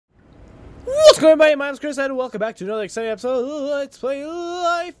What's going on, everybody? My name's Chris, and welcome back to another exciting episode of Let's Play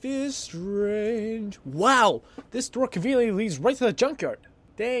Life is Strange. Wow, this door conveniently leads right to the junkyard.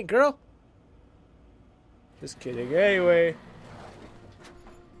 Dang, girl. Just kidding. Anyway, I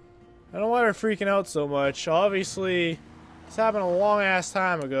don't know why we're freaking out so much. Obviously, this happened a long-ass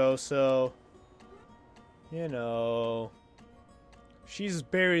time ago, so, you know, if she's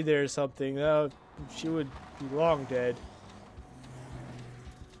buried there or something, she would be long dead.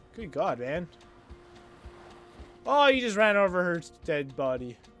 Good God, man. Oh, you just ran over her dead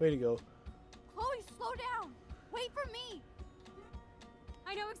body. Way to go. Chloe, slow down. Wait for me.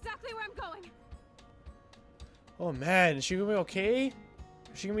 I know exactly where I'm going. Oh, man. Is she gonna be okay? Is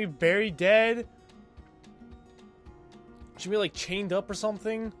she gonna be buried dead? Is she gonna be, like, chained up or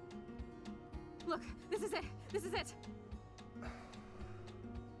something? Look, this is it. This is it.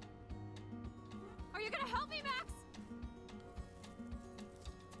 Are you gonna help me, Max?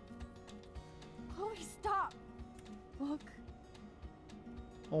 Chloe, stop. Look.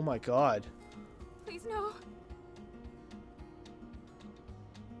 Oh, my God. Please, no.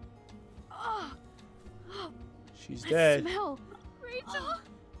 Oh. She's dead. Smell. Rachel. No,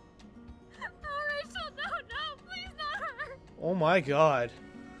 Rachel, no, please not her. Oh, my God.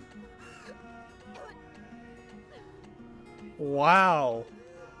 Wow.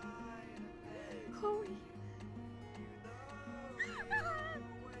 Chloe.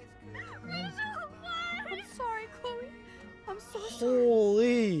 Rachel, what? I'm sorry, Chloe. I'm so sorry.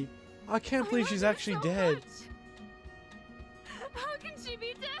 Holy. I can't believe she's actually so dead. much. How can she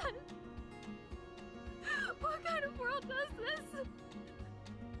be dead? What kind of world does this?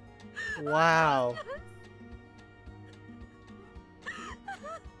 Wow.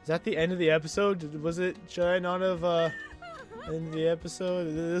 Is that the end of the episode? Was it, should I not have, end of the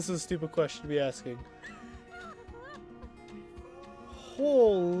episode? This is a stupid question to be asking.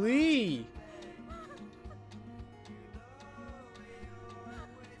 Holy!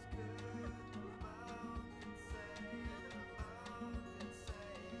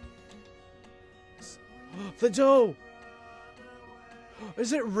 The doe!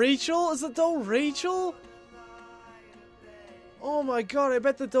 Is it Rachel? Is the doe Rachel? Oh my God, I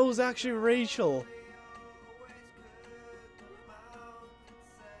bet the doe is actually Rachel.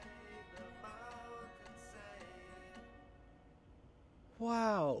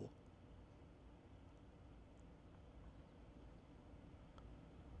 Wow.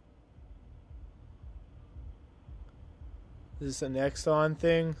 Is this a next on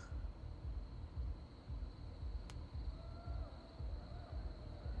thing?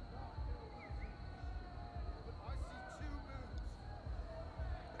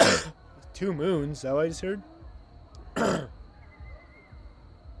 Two moons, is that what I just heard?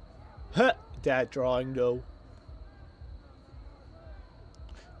 Huh, that drawing though.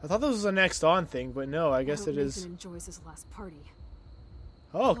 I thought this was a next on thing, but no, I guess it is. Nathan enjoys his last party.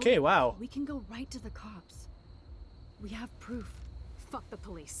 Oh, okay, wow. We can go right to the cops. We have proof. Fuck the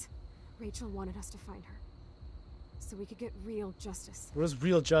police. Rachel wanted us to find her, so we could get real justice. What is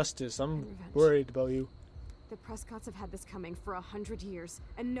real justice? I'm Revenge. worried about you. The Prescotts have had this coming for 100 years,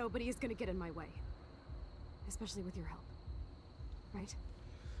 and nobody is gonna get in my way. Especially with your help. Right?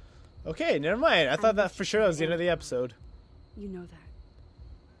 Okay, never mind. I thought that for sure was the end of the episode. You know that.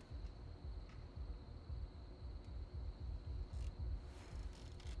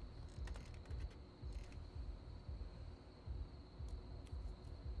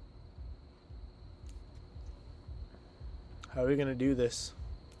 How are we gonna do this?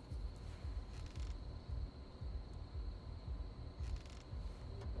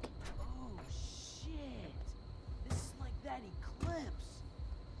 Oh shit! This is like that eclipse.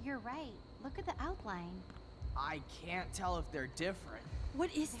 You're right. Look at the outline. I can't tell if they're different.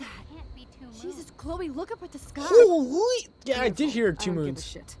 What is that? Can't be two moons. Jesus, Chloe, look up at the sky. Holy! Yeah, I did hear two I don't moons.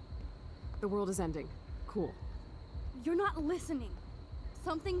 give a shit. The world is ending. Cool. You're not listening.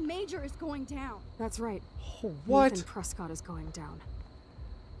 Something major is going down. That's right. Oh, what? Nathan Prescott is going down.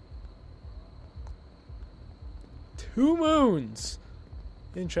 Two moons.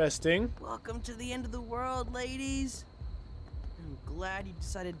 Interesting. Welcome to the end of the world, ladies. I'm glad you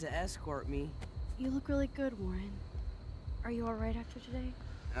decided to escort me. You look really good, Warren. Are you alright after today?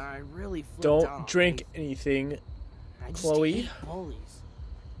 I really flipped out on Don't drink Nathan. anything, I just Chloe. hate bullies.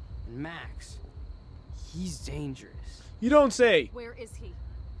 And Max, he's dangerous. You don't say. Where is he?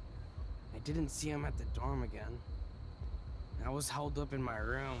 I didn't see him at the dorm again. I was held up in my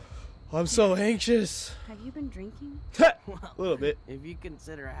room. I'm so anxious. Have you been drinking? A Well, little bit. if you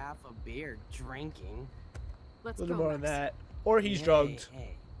consider half a beer drinking. Let's A little go. more on Max. that. Or he's Hey, drugged.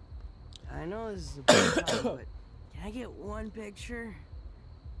 Hey. I know this is a big time, but can I get one picture?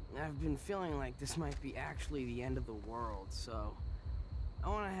 I've been feeling like this might be actually the end of the world, so I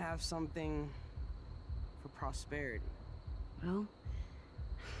want to have something for prosperity. Well,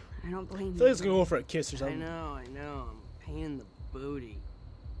 I don't blame I you. feel like it's gonna go for a kiss or I something. know. I'm a pain in the booty.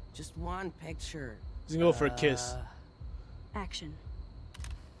 Just one picture. He's gonna go for a kiss. Action.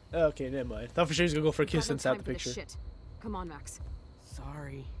 Okay, never mind. Thought for sure he's gonna go for a kiss Got no and snap time the for this picture. shit. Come on, Max.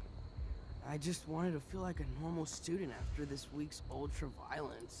 Sorry. I just wanted to feel like a normal student after this week's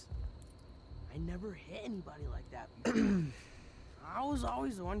ultra-violence. I never hit anybody like that before. I was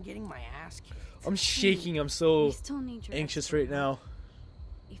always the one getting my ass kicked. I'm shaking. I'm We so still need your anxious expert right help. now.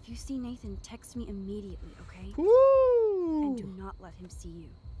 If you see Nathan, text me immediately, okay? Woo! And do not let him see you.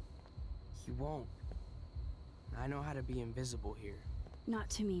 He won't. I know how to be invisible here. Not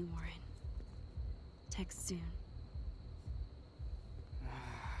to me, Warren. Text soon.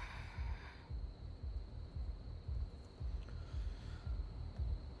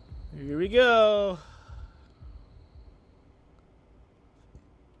 Here we go.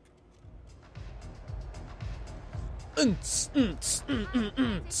 Unts. Code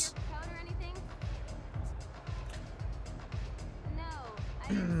or anything? No, I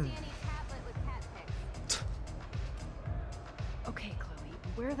didn't see any tablet with cat pics. Okay, Chloe,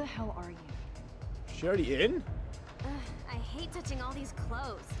 where the hell are you? She already in? I hate touching all these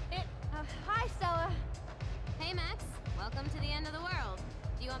clothes. Hi, Stella. Hey, Max. Welcome to the end of the world.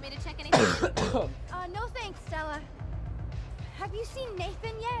 Do you want me to check anything? No thanks, Stella. Have you seen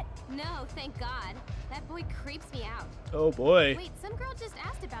Nathan yet? No, thank God. That boy creeps me out. Oh boy. Wait, some girl just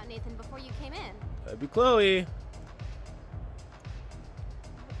asked about Nathan before you came in. That'd be Chloe.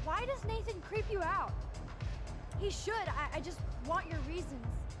 Why does Nathan creep you out? He should. I just want your reasons.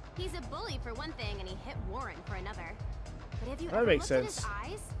 He's a bully for one thing, and he hit Warren for another. But have you That ever makes looked sense. at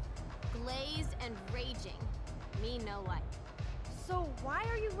his eyes? Glazed and raging. Me no like. So why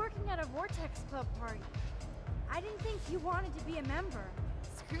are you working at a Vortex Club party? I didn't think you wanted to be a member.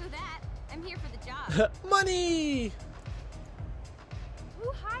 Screw that. I'm here for the job. Money!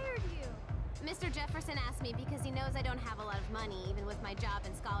 Who hired you? Mr. Jefferson asked me because he knows I don't have a lot of money, even with my job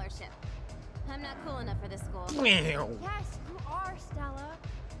and scholarship. I'm not cool enough for this school. Yes, you are, Stella.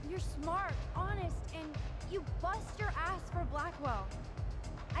 You're smart, honest, and you bust your ass for Blackwell.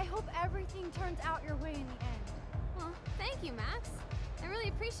 I hope everything turns out your way in the end. Well, thank you, Max. I really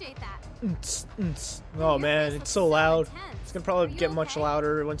appreciate that. Oh Your man, face it's looks so loud. intense. It's gonna probably Are you get much okay?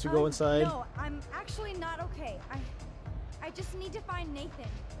 louder once we go inside. No, I'm actually not okay. I just need to find Nathan.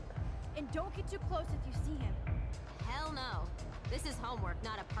 And don't get too close if you see him. Hell no. This is homework,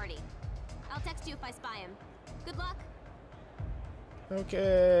 not a party. I'll text you if I spy him. Good luck.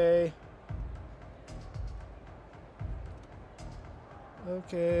 Okay.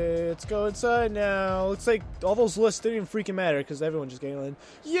 Okay, let's go inside now. Looks like all those lists didn't even freaking matter because everyone just getting in.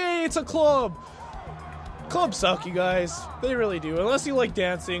 Yay, it's a club! Clubs suck, you guys. They really do. Unless you like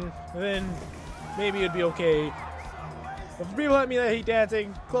dancing, then maybe it'd be okay. But for people like me that hate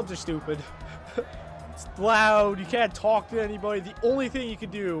dancing, clubs are stupid. It's loud, you can't talk to anybody. The only thing you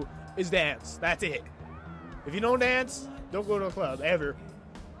can do is dance. That's it. If you don't dance, don't go to a club, ever.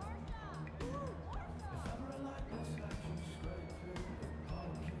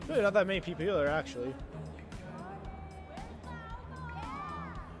 Really not that many people either, actually.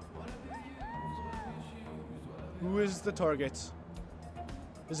 Who is the target?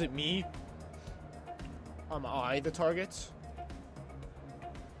 Is it me? Am I the target? I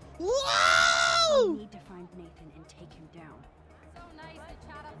Whoa! need to find Nathan and take him down. So nice to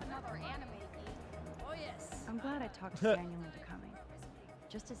chat up another anime geek. Oh yes. I'm glad I talked to Daniel into coming.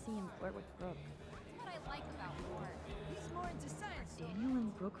 Just to see him flirt with Brooke. What I like about Warren. He's more into science. Daniel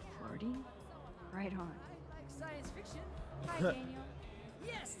and Brooke flirting? Right on. Like science fiction. Hi, Daniel.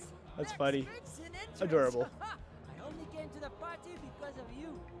 Yes. That's Max funny. takes an interest. Adorable. I only came to the party because of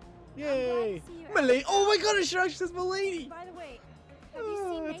you. Yay! to see you Milady! Oh my god, it actually says Milady! By the way, have you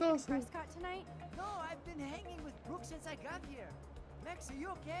Oh, seen that's Nathan awesome. Prescott tonight? No, I've been hanging with Brooke since I got here. Max, are you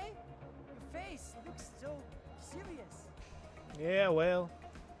okay? Your face looks so serious. Yeah, well.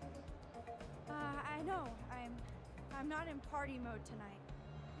 I know. I'm not in party mode tonight.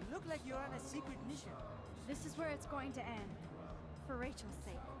 You look like you're on a secret mission. This is where it's going to end. For Rachel's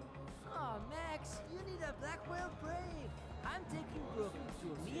sake. Oh, Max, you need a Blackwell break. I'm taking Brooke to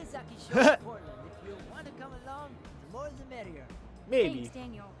a Miyazaki show in Portland. If you want to come along, the more the merrier. Maybe. Thanks,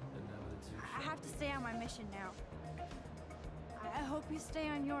 Daniel. I have to stay on my mission now. I hope you stay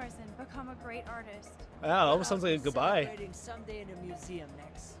on yours and become a great artist. Wow, almost sounds like a goodbye. Celebrating someday in a museum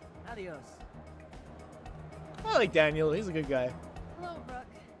next. Adios. I like Daniel, he's a good guy. Hello, Brooke.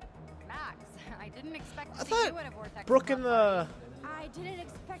 Max, I didn't expect I to see thought you at a Vortex Brooke Club and the... I I didn't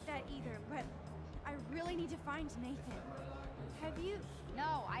expect that either, but I really need to find Nathan. Have you?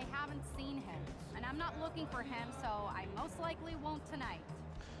 No, I haven't seen him. And I'm not looking for him, so I most likely won't tonight.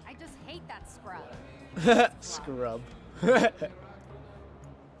 I just hate that scrub. Scrub.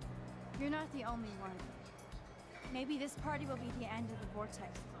 You're not the only one. Maybe this party will be the end of the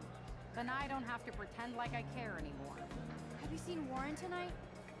vortex. Then I don't have to pretend like I care anymore. Have you seen Warren tonight?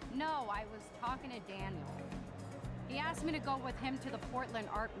 No, I was talking to Daniel. He asked me to go with him to the Portland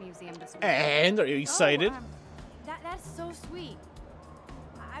Art Museum this week. And are you excited? Oh, that's so sweet.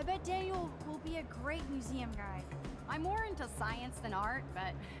 I bet Daniel will be a great museum guide. I'm more into science than art,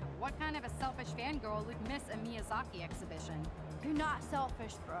 but what kind of a selfish fangirl would miss a Miyazaki exhibition? You're not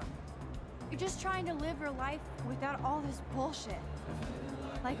selfish, Brooke. You're just trying to live your life without all this bullshit.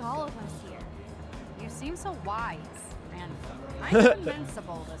 Like all of us here. You seem so wise, and I'm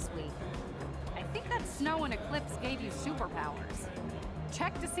invincible this week. I think that snow and eclipse gave you superpowers.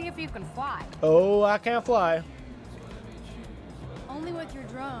 Check to see if you can fly. Oh, I can't fly. Only with your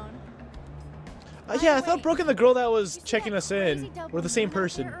drone. Yeah, I thought Brooke and the girl that was checking us in were the same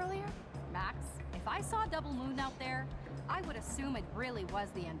person. Max, if I saw a double moon out there, I would assume it really was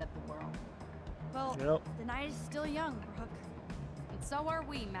the end of the world. Well, Yep. the night is still young, Brooke. And so are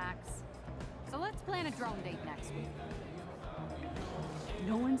we, Max. So let's plan a drone date next week.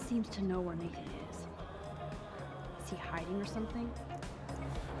 No one seems to know where Nathan is. Is he hiding or something?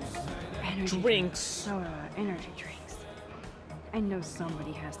 Energy Drinks. Soda, energy drinks. I know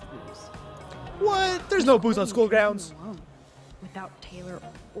somebody has to lose. What? There's no booze on school grounds. Alone, without Taylor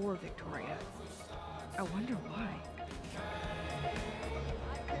or Victoria. I wonder why.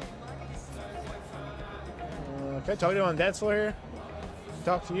 Can I talk to you on the dance floor here?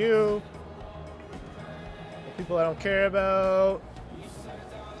 Talk to you. The people I don't care about.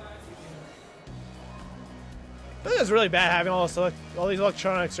 I think it's really bad having all these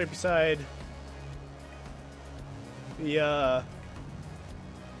electronics right beside the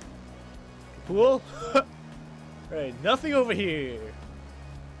pool. Right, nothing over here.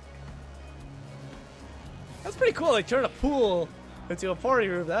 That's pretty cool. Like turn a pool into a party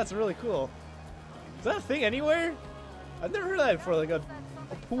room. That's really cool. Is that a thing anywhere? I've never heard of that before. Like a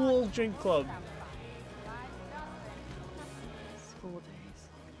pool drink club. School days.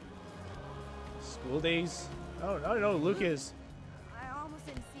 School days. I don't know who Luke is. I almost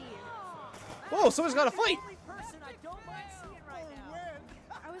didn't see you. Whoa, someone's got a fight. Only person I don't mind seeing right now.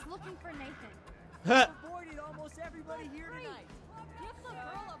 I was looking for Nathan. I've avoided almost everybody here tonight. Give the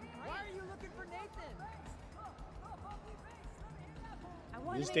girl a break. Why are you looking for Nathan? I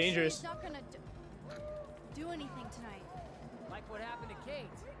want He's to make dangerous. sure he's not gonna do anything tonight. Like what happened to Kate.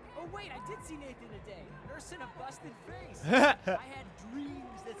 Oh wait, I did see Nathan today, nursing a busted face. I had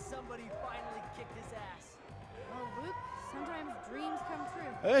dreams that somebody finally kicked his ass. Well, Luke, sometimes dreams come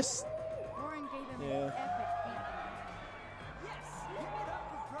true. This. Warren gave him Yeah. an epic beat. Yes, give it up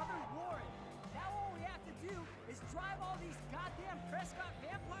for brother Warren. Now all we have to do is drive all these goddamn Prescott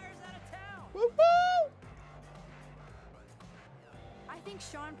vampires out of town. Woo woo! I think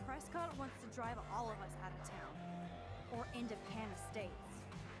Sean Prescott wants to drive all of us out of town. Or into Pan Estates.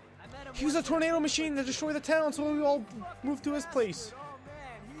 I met him He was a once tornado machine to destroy the town, so we all moved to his place. Oh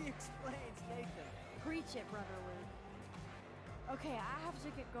man, he explains Nathan. Preach it, brother Luke. Okay, I have to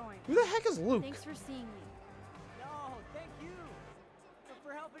get going. Who the heck is Luke? Thanks for seeing me. No, thank you.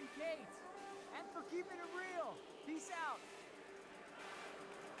 For helping Kate. And for keeping it real. Peace out.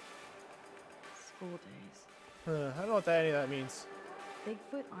 School days. I don't know what any of that means.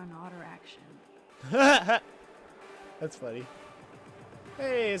 Bigfoot on otter action. That's funny.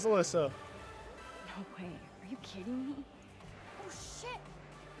 Hey, it's Alyssa. No way. Are you kidding me? Oh shit!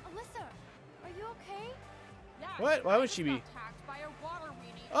 Alyssa, are you okay? Yeah, What? Why would she be? got attacked by a water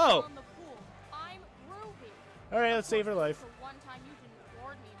weenie Oh. on the pool. I'm Ruby. All right, let's save her life. The one time you didn't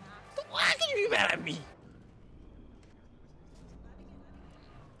ward me, Max. Why can you be mad at me?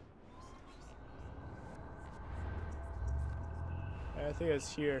 I think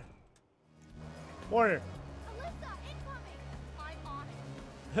it's here. Warner. Alyssa, incoming! I'm on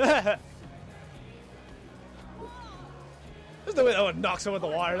it. There's no way that one knocks him with the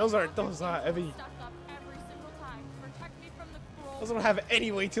water. Those not heavy. Stuck up every single time to protect me from the cruel. Those don't have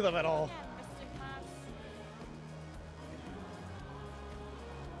any weight to them at all. Again, Mystic Max.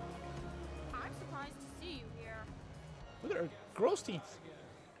 I'm surprised to see you here. Look at her gross teeth.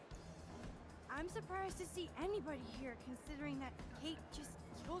 I'm surprised to see anybody here, considering that Kate just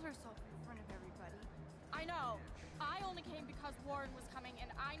killed herself in front of everybody. I know. I only came because Warren was coming and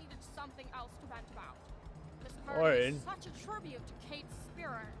I needed something else to vent about. This party Warren. is such a tribute to Kate's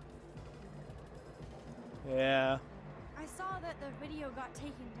spirit. Yeah. I saw that the video got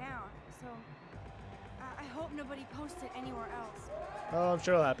taken down, so I hope nobody posts it anywhere else. Oh, I'm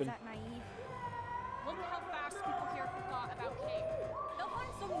sure it'll Is happen. that naive? Look at how fast people here forgot about Kate. They'll find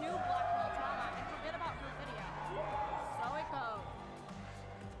some new Blackwell drama and forget about her video. So it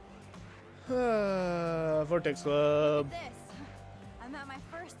goes. Vortex Club. Look at this. I'm at my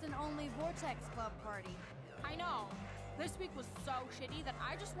first and only Vortex Club party. I know. This week was so shitty that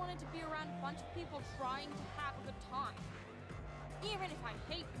I just wanted to be around a bunch of people trying to have a good time. Even if I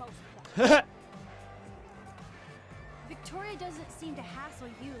hate most of them. Victoria doesn't seem to hassle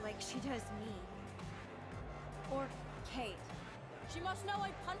you like she does me. Or Kate. She must know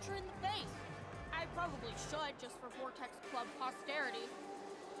I'd punch her in the face. I probably should, just for Vortex Club posterity.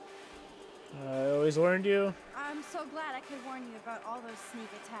 I always warned you. I'm so glad I could warn you about all those sneak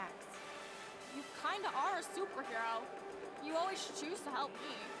attacks. You kinda are a superhero. You always choose to help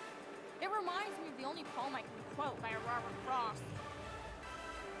me. It reminds me of the only poem I can quote by Robert Frost.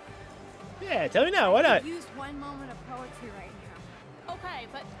 Yeah, tell me now. Why I not? could use one moment of poetry right now. Okay,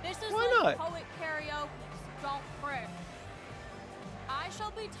 but this is Why like not? poet karaoke, so don't frick. I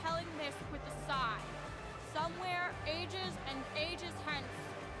shall be telling this with a sigh. Somewhere, ages and ages hence,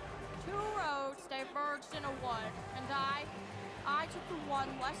 two roads diverged in a wood, and I took the one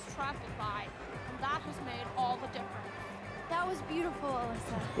less traveled by, and that has made all the difference. That was beautiful,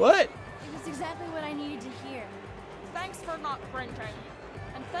 Alyssa. What? It was exactly what I needed to hear. Thanks for not cringing,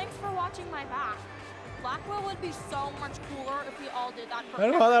 and thanks for watching my back. Blackwell would be so much cooler if we all did that for I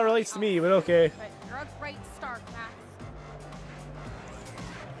don't know how that everyone relates to else. me, but okay. But you're a great start, Max.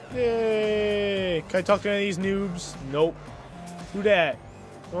 Yay! Can I talk to any of these noobs? Nope. Who dat?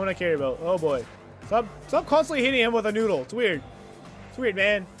 No one I care about. Oh boy. Stop constantly hitting him with a noodle. It's weird. It's weird,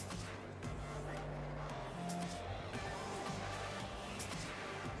 man.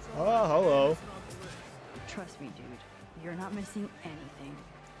 Oh, hello. Trust me, dude. You're not missing anything.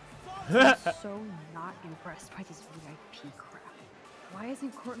 I'm so not impressed by this VIP crap. Why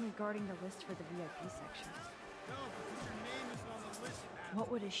isn't Courtney guarding the list for the VIP section? What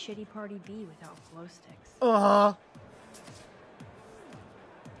would a shitty party be without glow sticks? Uh-huh.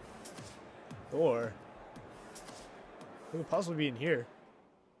 Or who could possibly be in here?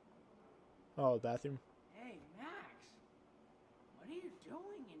 Oh, the bathroom. Hey, Max. What are you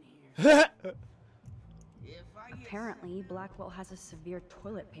doing in here? If I get Apparently, Blackwell has a severe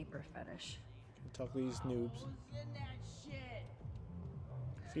toilet paper fetish. Talk to these noobs. what's in that shit?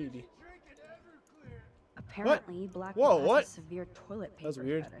 Graffiti. Apparently, Blackwell has what? a severe toilet That was paper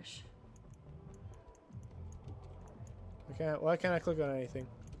weird. fetish. Why can't I click on anything?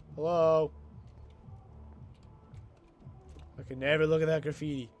 Hello? I can never look at that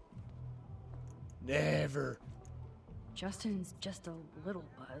graffiti. Never. Justin's just a little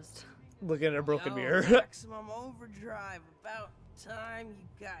buzzed. Looking at a broken Yo, mirror. Maximum overdrive. About time you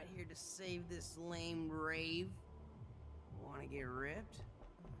got here to save this lame rave. Wanna get ripped?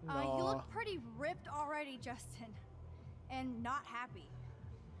 You Nah. look pretty ripped already, Justin. And not happy.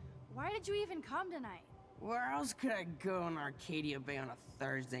 Why did you even come tonight? Where else could I go in Arcadia Bay on a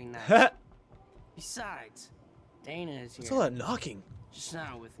Thursday night? Besides, Dana is What's here. all that knocking? Just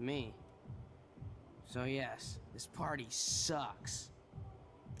not with me. So yes, this party sucks.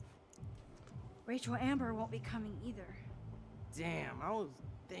 Rachel Amber won't be coming either. Damn, I was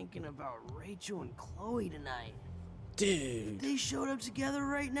thinking about Rachel and Chloe tonight. Dude. If they showed up together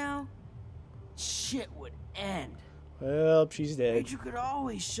right now, shit would end. Well, she's dead. Rachel could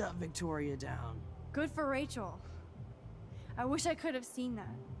always shut Victoria down. Good for Rachel. I wish I could have seen that.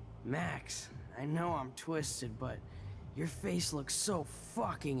 Max, I know I'm twisted, but your face looks so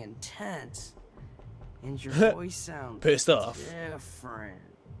fucking intense. And your voice sounds Pissed off. different.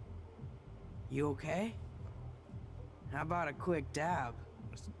 You okay? How about a quick dab?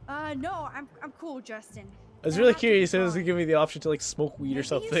 No, I'm cool, Justin. I was I really have to curious keep if it was going. gonna give me the option to like smoke weed or Maybe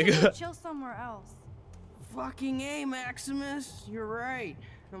something. You should go chill somewhere else. Fucking A, Maximus. You're right.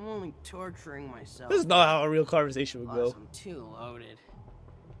 I'm only torturing myself. This is not how a real conversation would Plus, go. I'm too loaded.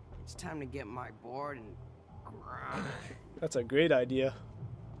 It's time to get my board and grind. That's a great idea.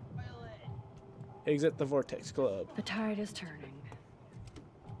 Exit the Vortex Club. The tide is turning.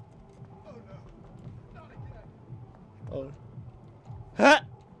 Oh. Ha!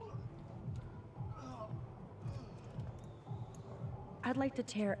 I'd like to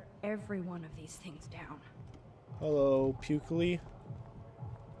tear every one of these things down. Hello, Pukely.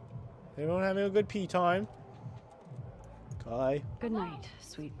 Everyone having a good pee time? Kai. Good night,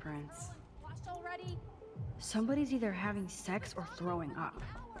 sweet prince. Watched already? Somebody's either having sex or throwing up.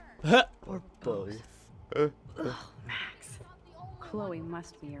 Ha! Or Both. both. Ugh, Max. Chloe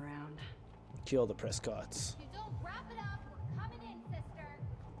must be around. Kill the Prescotts. You don't wrap it up,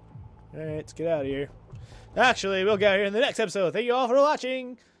 Alright, let's get out of here. Actually, we'll get out of here in the next episode. Thank you all for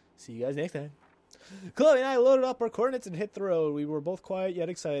watching. See you guys next time. Chloe and I loaded up our coordinates and hit the road. We were both quiet yet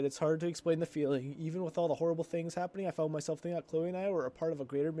excited. It's hard to explain the feeling. Even with all the horrible things happening, I found myself thinking that Chloe and I were a part of a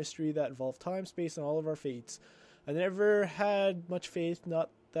greater mystery that involved time, space, and all of our fates. I never had much faith, not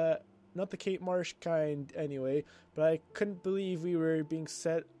the Kate Marsh kind anyway, but I couldn't believe we were being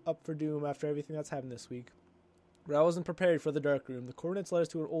set up for doom after everything that's happened this week. But I wasn't prepared for the dark room. The coordinates led us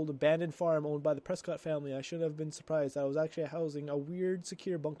to an old abandoned farm owned by the Prescott family. I should have been surprised that I was actually housing a weird,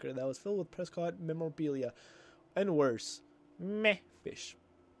 secure bunker that was filled with Prescott memorabilia. And worse, meh fish.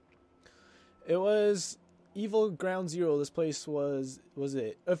 It was evil ground zero. This place was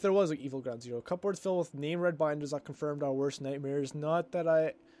it. If there was an evil ground zero. Cupboards filled with name-read binders that confirmed our worst nightmares. Not that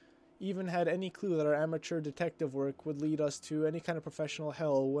I even had any clue that our amateur detective work would lead us to any kind of professional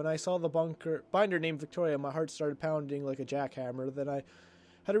hell. When I saw the binder named Victoria, my heart started pounding like a jackhammer. Then I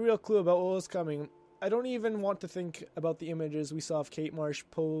had a real clue about what was coming. I don't even want to think about the images we saw of Kate Marsh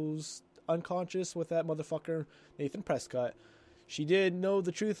posed unconscious with that motherfucker Nathan Prescott. She did know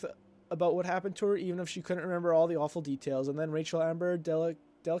the truth about what happened to her, even if she couldn't remember all the awful details. And then Rachel Amber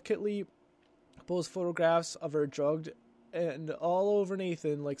delicately posed photographs of her drugged and all over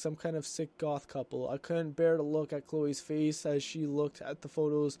Nathan like some kind of sick goth couple. I couldn't bear to look at Chloe's face as she looked at the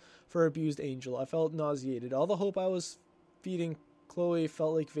photos for her abused angel. I felt nauseated. All the hope I was feeding Chloe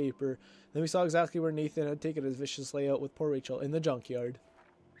felt like vapor. Then we saw exactly where Nathan had taken his vicious layout with poor Rachel, in the junkyard.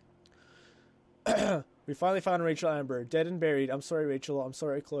 We finally found Rachel Amber, dead and buried. I'm sorry, Rachel. I'm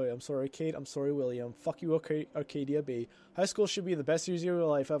sorry, Chloe. I'm sorry, Kate. I'm sorry, William. Fuck you, Arcadia Bay. High school should be the best years of your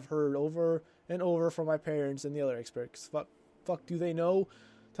life. I've heard over and over from my parents and the other experts. Fuck, do they know?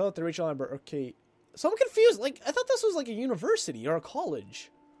 Tell it to Rachel Amber or Kate. So I'm confused. Like, I thought this was like a university or a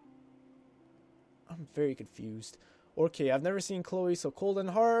college. I'm very confused. Okay, I've never seen Chloe so cold and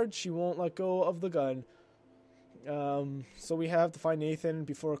hard. She won't let go of the gun. So we have to find Nathan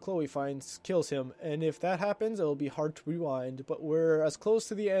before Chloe kills him, and if that happens, it'll be hard to rewind, but we're as close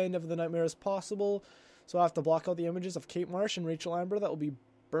to the end of the nightmare as possible, so I have to block out the images of Kate Marsh and Rachel Amber that will be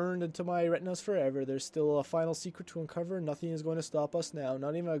burned into my retinas forever. There's still a final secret to uncover. Nothing is going to stop us now,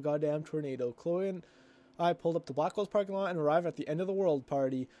 not even a goddamn tornado. Chloe and I pulled up to Blackwell's parking lot and arrived at the end of the world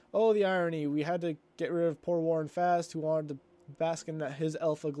party. Oh, the irony. We had to get rid of poor Warren Fast, who wanted to bask in his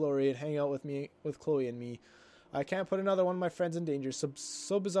alpha glory and hang out with Chloe and me. I can't put another one of my friends in danger. So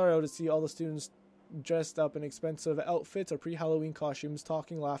bizarro to see all the students dressed up in expensive outfits or pre-Halloween costumes,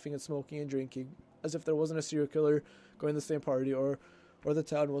 talking, laughing, and smoking and drinking, as if there wasn't a serial killer going to the same party or the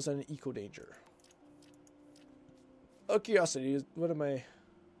town wasn't in eco-danger. A curiosity, what am I?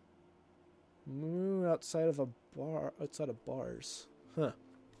 Outside of a bar, outside of bars. Huh.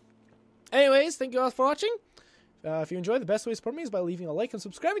 Anyways, thank you all for watching. If you enjoyed, the best way to support me is by leaving a like and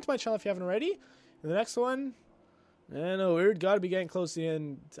subscribing to my channel if you haven't already. In the next one, I know, we've got to be getting close to the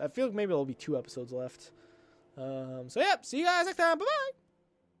end. I feel like maybe there'll be 2 episodes left. So yeah, see you guys next time. Bye-bye!